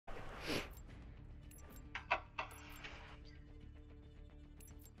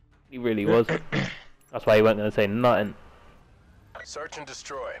He really was. That's why he wasn't gonna say nothing. Search and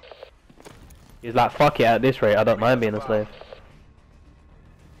destroy. He's like, fuck it, at this rate, I don't mind being a slave.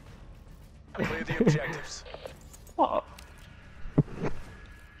 Clear the objectives. What?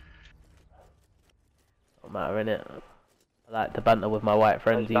 Don't matter, innit? I like to banter with my white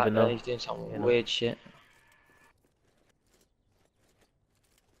friends, even though he's doing some weird shit.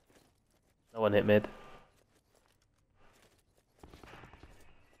 No one hit mid.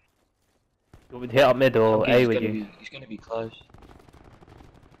 You want me to hit up mid or A with you? He's gonna be close.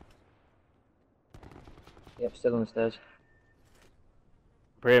 Yep, still on the stairs.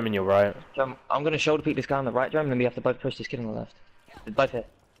 Bring him in your right. I'm gonna shoulder peek this guy on the right, Drum, and then we have to both push this kid on the left. They're both here.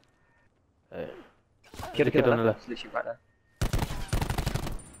 Kill the kid on the left. It's literally right there.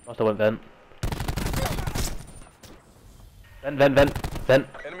 Must have went vent. Vent.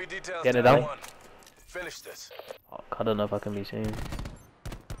 Enemy details. Getting it down. Finish this. Oh, I don't know if I can be seen.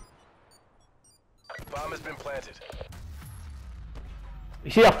 Bomb has been planted.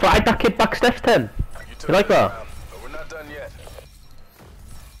 You see, I fried that kid back Steph's 10. You like that? Round, but we're not done yet.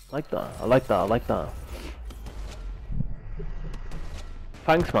 I like that.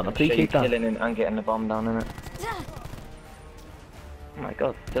 Thanks, man. I appreciate that. Killing and getting the bomb down in it. Oh my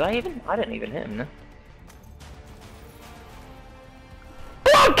god, did I even? I didn't even hit him, no?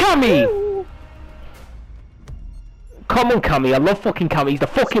 Come on, Cammy! Come on, Cammy. I love fucking Cammy. He's the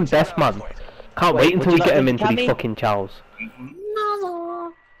fucking best, man. Can't wait until we get him into these fucking chows.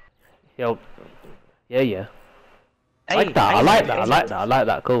 Yo. Yeah. I like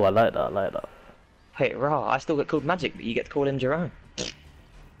that. Cool, I like that. Wait, raw, I still get called Magic, but you get to call him Jerome.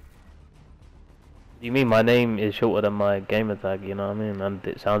 You mean my name is shorter than my gamer tag, you know what I mean? And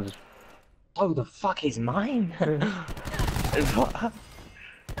it sounds... Oh, the fuck is mine? What?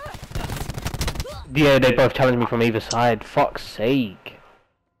 Yeah, they both challenged me from either side. Fuck's sake.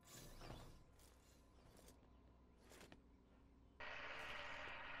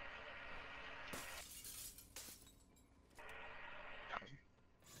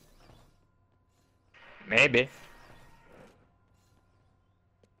 Maybe.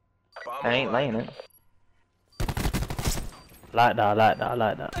 Bomb I ain't laying it. I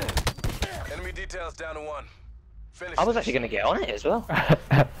like that. Enemy details down to 1. Finish. I was actually gonna get on it as well.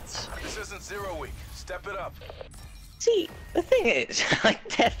 This isn't 0 week. Step it up. See, the thing is, I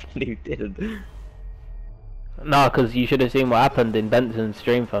definitely didn't. No, because you should have seen what happened in Benson's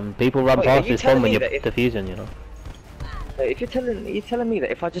stream, fam. People run past this one when you're defusing, you know. If you're telling me that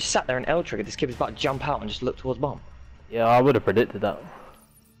if I just sat there and L triggered, this kid was about to jump out and just look towards bomb. Yeah, I would have predicted that.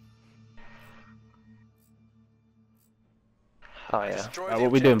 Oh yeah. Right,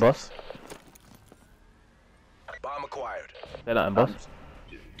 what we doing, boss? Bomb acquired. Say that, boss.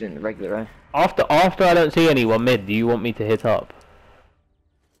 Doing the regular, right? After I don't see anyone mid, do you want me to hit up?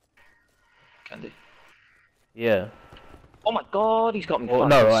 Can do. Yeah. Oh my god, he's got me. Well,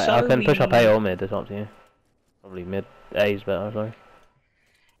 no, right, so I can push up easy. A or mid, that's up to you. Probably mid. A's better, sorry.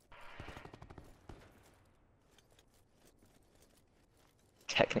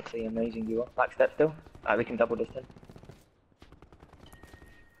 Technically amazing you are. Back step still. Alright, we can double this then.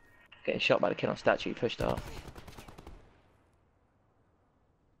 Getting shot by the kid on statue, pushed off.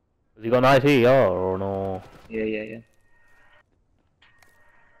 Has he got an ICR or no? Yeah.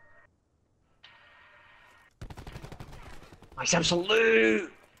 Nice absolute!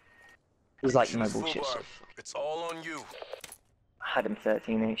 It was like no bullshit stuff. It's all on you. I had him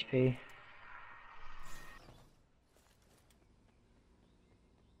 13 HP.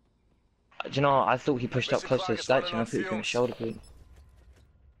 Do you know what? I thought he pushed up close to the statue and I thought he was going to shoulder peek.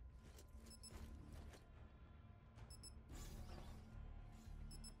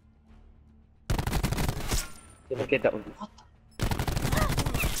 Didn't get that one. What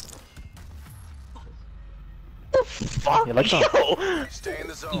the fuck? You like that? Yo! Stay in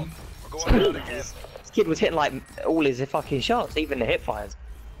the zone. We're going out again. This kid was hitting like all his fucking shots, even the hip fires.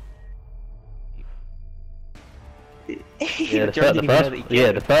 Yeah,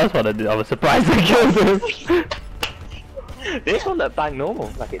 the first one I was surprised they killed him. This one looked bang normal,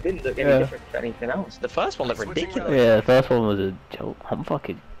 like it didn't look any different from anything else. The first one looked ridiculous. Yeah, the first one was a joke. I'm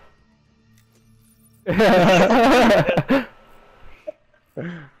fucking...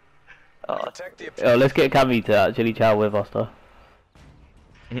 Oh, let's get Cammy to actually chow with us though.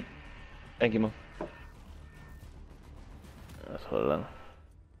 Thank you, man. That's what I learned.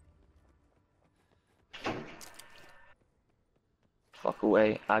 Fuck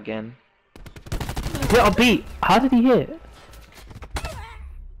away again. Yeah, I beat. How did he hit?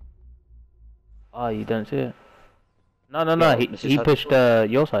 Oh, you don't see it. No. Yeah, he pushed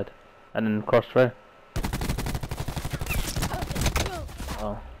your side and then crossed through.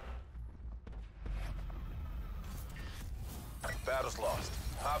 Oh.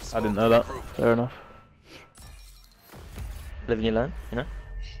 I didn't know that. Fair enough. Live and you learn, you know?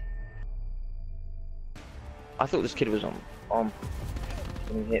 I thought this kid was on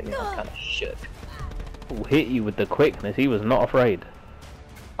when he hit me. I was kind of shook. Oh, hit you with the quickness. He was not afraid.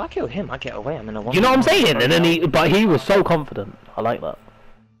 I killed him. I get away. I'm in a one. You know what I'm saying? And then but he was so confident. I like that.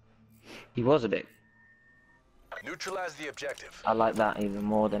 He was a bit. Neutralize the objective. I like that even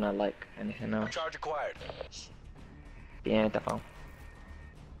more than I like anything else. Charge acquired. Yeah, definitely.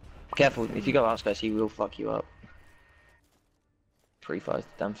 Careful, if you go outskirts, he will fuck you up. Pre-fires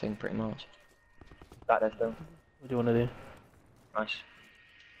the damn thing, pretty much. Back there still. What do you want to do? Nice.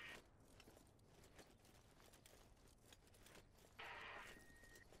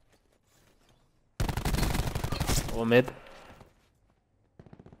 Or mid.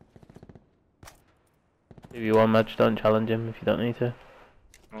 If you want match, don't challenge him if you don't need to.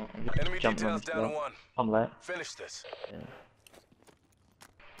 Enemy details down to 1. I'm late. Finish this. Yeah.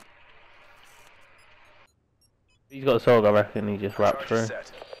 He's got a sword, I reckon. He just wrapped through.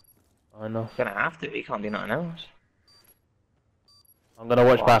 I know. He's gonna have to. He can't do nothing else. I'm gonna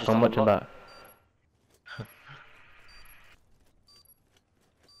watch back. I'm watching back.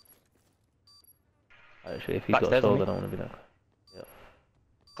 Actually, if he's got a sword, I don't want to be that. Yep.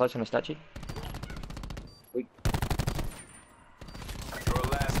 Close on the statue. Weak. Your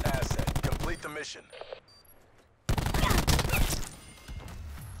last asset. Complete the mission.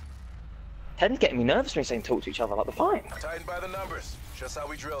 Ted's getting me nervous when he's saying talk to each other like the fine. Tightened by the numbers. Just how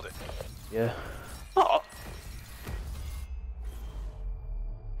we drilled it. Yeah. Oh.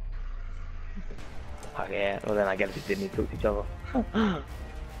 Oh yeah, well then I guess we didn't need to talk to each other.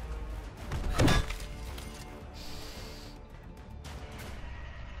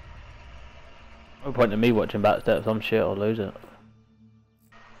 No point in me watching back steps, I'm shit, I'll lose it.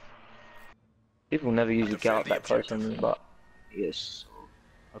 People never usually get up that close on me, but yes.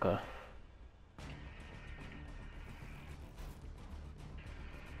 Okay.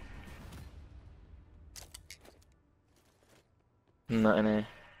 Not in here.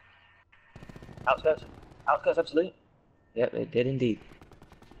 Outskirts. Outskirts, absolutely. Yep, they did indeed.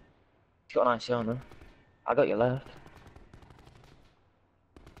 He's got an IC on them. I got your left.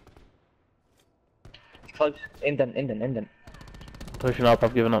 He's close. Indent. Pushing up,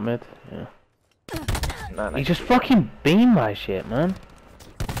 I've given up mid. Yeah. No, He just fucking beamed my shit, man.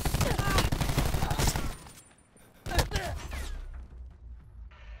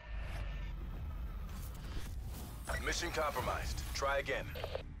 Mission compromised. Try again.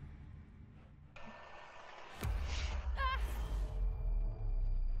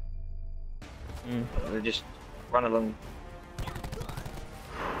 They just run along.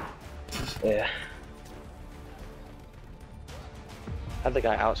 Yeah. Had the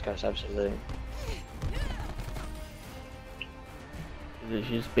guy outskirts, absolutely. Is it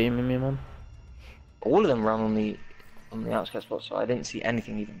just beaming me, man? All of them run on the outskirts spot, so I didn't see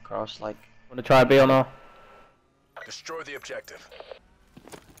anything even cross. Like, Wanna try B or no? Destroy the objective.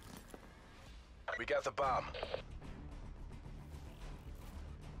 We got the bomb.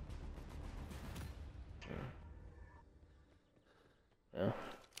 Yeah.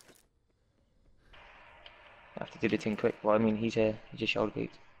 I have to do the thing quick. Well, I mean, he's here. He just shoulder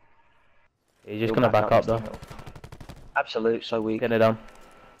peeked. He's just gonna back up though. Absolute, so weak. Get it down.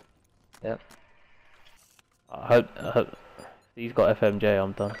 Yep. I hope he's got FMJ.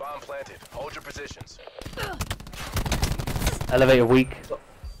 I'm done. Bomb planted. Hold your positions. Elevator weak.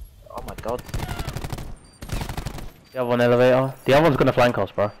 Oh my god. The other one elevator. The other one's gonna flank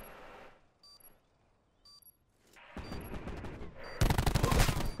us, bro.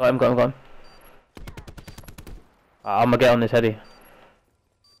 Got him. I'm gonna get on this heady.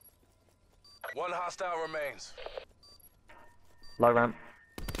 One hostile remains. Low ramp.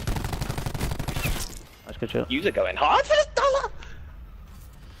 That's good shot. User going hard for this dollar.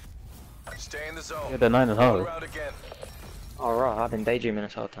 Stay in the zone. Yeah, they're 9 and hard. Round again. Alright, I've been daydreaming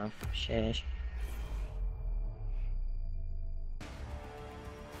this whole time. Sheesh.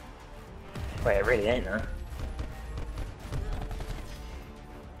 Wait, it really ain't, huh?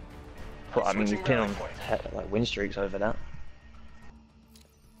 Well, I mean, you pin on like win streaks over that.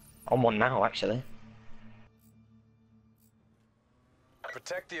 I'm on now, actually.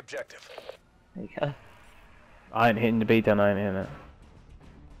 Protect the objective. There you go. I ain't hitting the beat down, I ain't hitting it.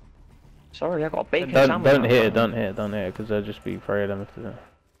 Sorry, I got a bacon Don't hit it, don't hit it, because they'll just be afraid of them if they do.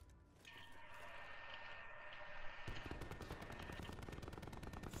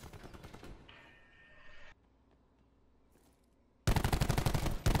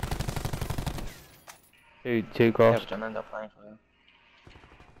 Two cross. Don't end up playing for him.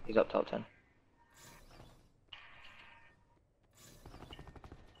 He's up top 10.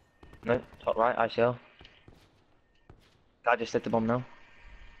 No, top right, ICL. Guy just hit the bomb now.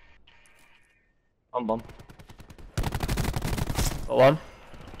 Bomb. Got one.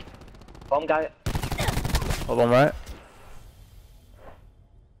 Bomb guy. Got one right.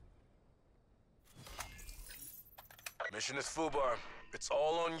 Mission is FUBAR. It's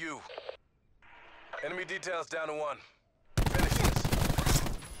all on you. Enemy details down to 1. Finish this.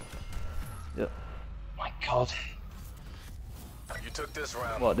 Yep. My God. You took this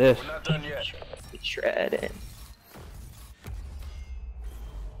round. What, this? We're not done yet. Shredding.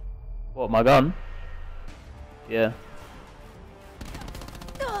 What, my gun? Yeah.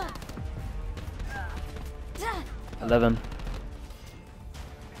 $11.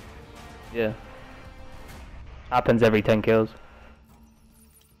 Yeah. Happens every 10 kills.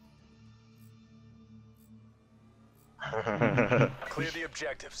 Clear the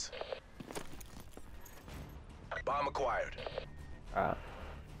objectives. Bomb acquired. Alright.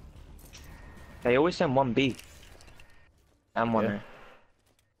 They always send 1B. And 1A. Yeah.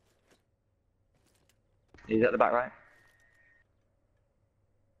 He's at the back right.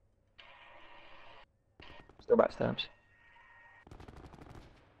 Still back steps.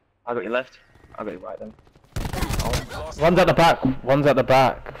 I got your left. I got your right then. Oh. One's at the back. One's at the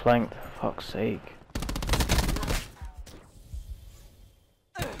back. Flanked. Fuck's sake.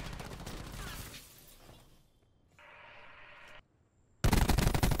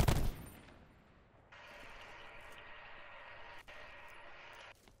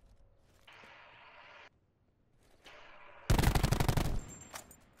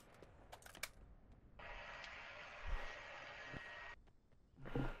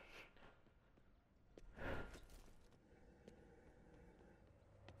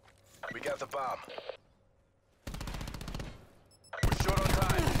 We got the bomb. We're short on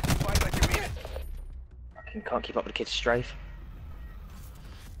time. Fight like you mean it. Can't keep up with the kid's strafe.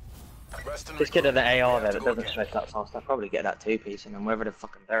 Rest and This kid at the regroup. AR We there have that to go doesn't again. strafe that fast, I'll probably get that 2-piece, and then wherever the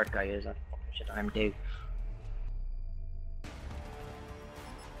fucking third guy is, I should let him do.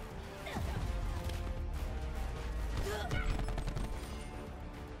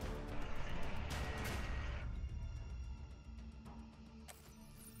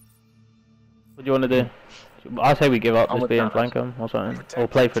 What do you want to do? I say we give up I'm this with B and that, flank them or something. Or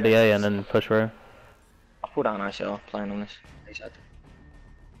play for the A and then push through. I'll pull down ICL playing on this. He said.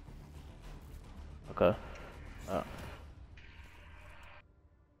 Okay.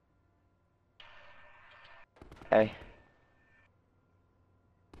 Hey.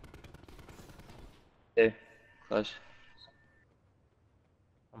 2. Close.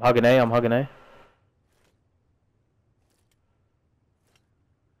 I'm hugging A, I'm hugging A.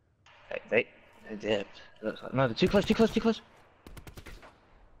 They dipped. Looks like no, they're too close.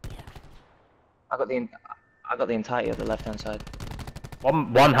 I got the entirety of the left hand side.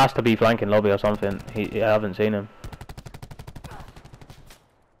 One has to be flanking lobby or something. I haven't seen him.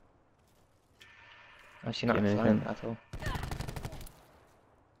 Actually not Seen flying anything. at all.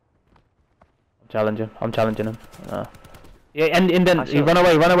 I'm challenging him. Yeah, and then I he saw run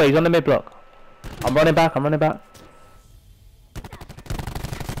away, he's on the mid block. I'm running back.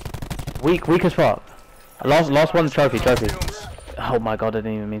 Weak as fuck. Last one trophy. Oh my god, I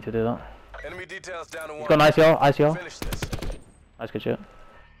didn't even mean to do that. Enemy details down to 1. He's got an ICR. Finish this. That's good shit.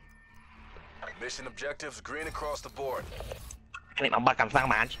 Mission objectives green across the board. I need my back and flank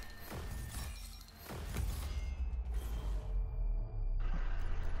match.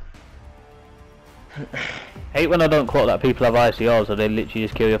 Hate when I don't quote that people have ICRs, so they literally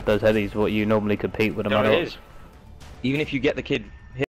just kill you off those headies, what you normally compete with them No, it adults. is. Even if you get the kid